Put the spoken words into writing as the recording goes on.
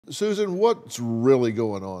Susan, what's really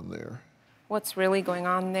going on there? What's really going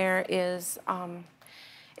on there is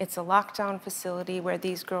it's a lockdown facility where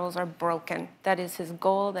these girls are broken. That is his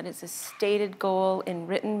goal. That is his stated goal in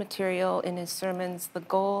written material, in his sermons. The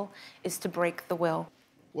goal is to break the will.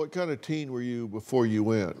 What kind of teen were you before you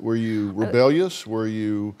went? Were you rebellious? Were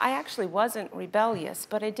you... I actually wasn't rebellious,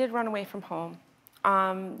 but I did run away from home.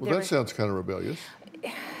 Well, that sounds kind of rebellious.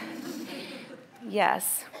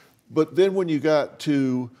 Yes. But then when you got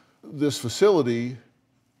to this facility,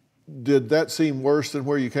 did that seem worse than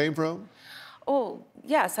where you came from? Oh,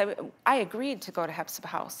 yes, I agreed to go to Hephzibah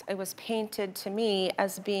House. It was painted to me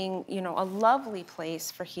as being, you know, a lovely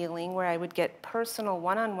place for healing where I would get personal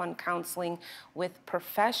one-on-one counseling with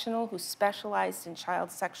professional who specialized in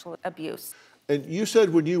child sexual abuse. And you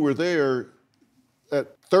said when you were there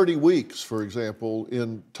at 30 weeks, for example,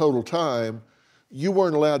 in total time, you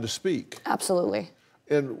weren't allowed to speak. Absolutely.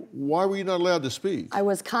 And why were you not allowed to speak? I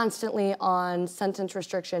was constantly on sentence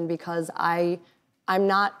restriction because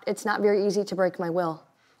it's not very easy to break my will.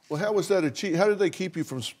 Well, how was that achieved? How did they keep you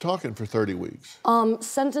from talking for 30 weeks?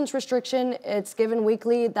 Sentence restriction, it's given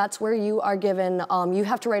weekly. That's where you are given, you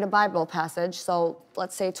have to write a Bible passage. So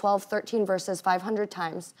let's say 12, 13 verses 500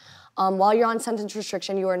 times. While you're on sentence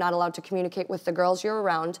restriction, you are not allowed to communicate with the girls you're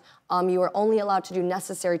around. You are only allowed to do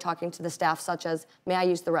necessary talking to the staff, such as, may I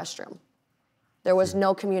use the restroom? There was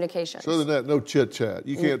no communication. So other than that, no chit-chat.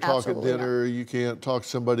 You can't talk at dinner, you can't talk to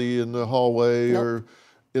somebody in the hallway or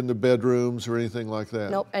in the bedrooms or anything like that.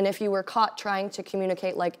 Nope, and if you were caught trying to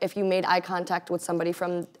communicate, like if you made eye contact with somebody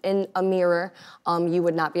from in a mirror, you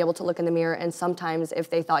would not be able to look in the mirror, and sometimes if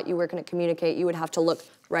they thought you were gonna communicate, you would have to look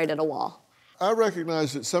right at a wall. I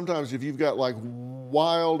recognize that sometimes if you've got like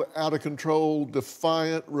wild, out of control,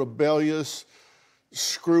 defiant, rebellious,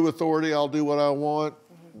 screw authority, I'll do what I want,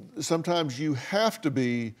 sometimes you have to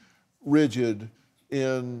be rigid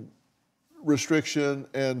in restriction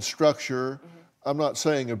and structure. I'm not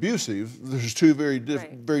saying abusive. There's two very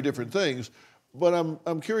different things. But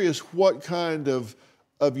I'm curious what kind of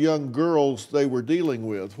young girls they were dealing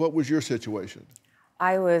with. What was your situation?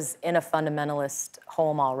 I was in a fundamentalist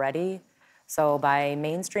home already. So by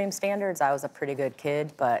mainstream standards, I was a pretty good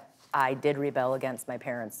kid, but I did rebel against my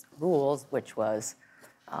parents' rules, which was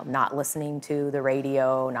not listening to the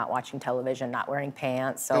radio, not watching television, not wearing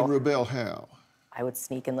pants. So and rebel how? I would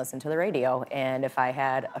sneak and listen to the radio. And if I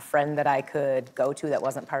had a friend that I could go to that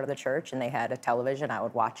wasn't part of the church and they had a television, I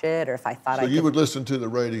would watch it. Or if I thought so you would listen to the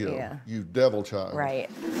radio, you devil child. Right,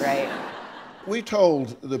 right. We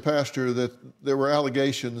told the pastor that there were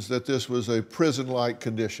allegations that this was a prison-like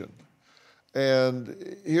condition.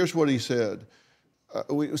 And here's what he said.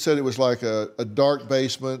 We said it was like a dark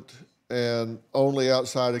basement and only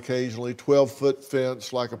outside occasionally, 12-foot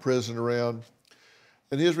fence like a prison around.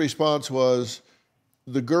 And his response was,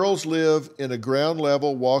 the girls live in a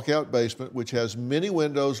ground-level walkout basement which has many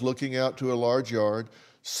windows looking out to a large yard.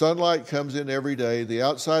 Sunlight comes in every day. The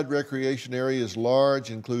outside recreation area is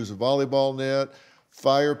large, includes a volleyball net,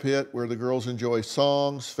 fire pit where the girls enjoy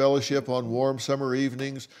songs, fellowship on warm summer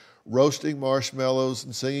evenings, roasting marshmallows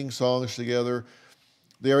and singing songs together.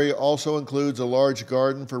 The area also includes a large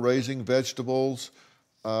garden for raising vegetables,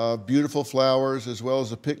 beautiful flowers, as well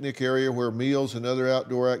as a picnic area where meals and other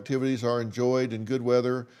outdoor activities are enjoyed in good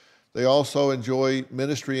weather. They also enjoy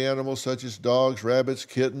ministry animals such as dogs, rabbits,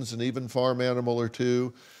 kittens, and even farm animal or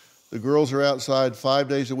two. The girls are outside 5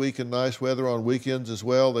 days a week in nice weather on weekends as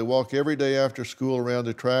well. They walk every day after school around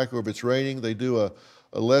the track, or if it's raining, they do a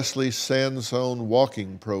Leslie Sansone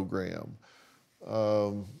walking program.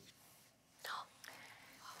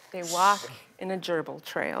 They walk in a gerbil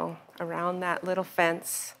trail around that little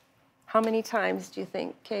fence. How many times do you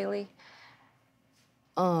think, Kaylee?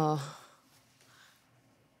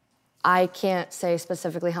 I can't say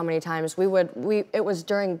specifically how many times. It was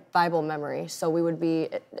during Bible memory, so we would be,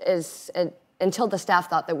 until the staff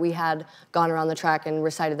thought that we had gone around the track and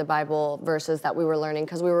recited the Bible verses that we were learning,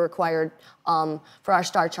 because we were required for our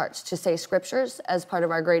star charts to say scriptures as part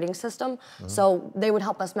of our grading system. So they would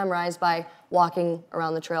help us memorize by walking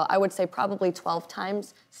around the trail. I would say probably 12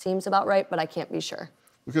 times seems about right, but I can't be sure.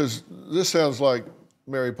 Because this sounds like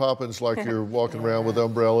Mary Poppins, like you're walking around with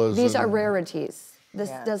umbrellas. These are rarities.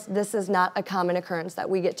 This is not a common occurrence that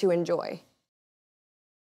we get to enjoy.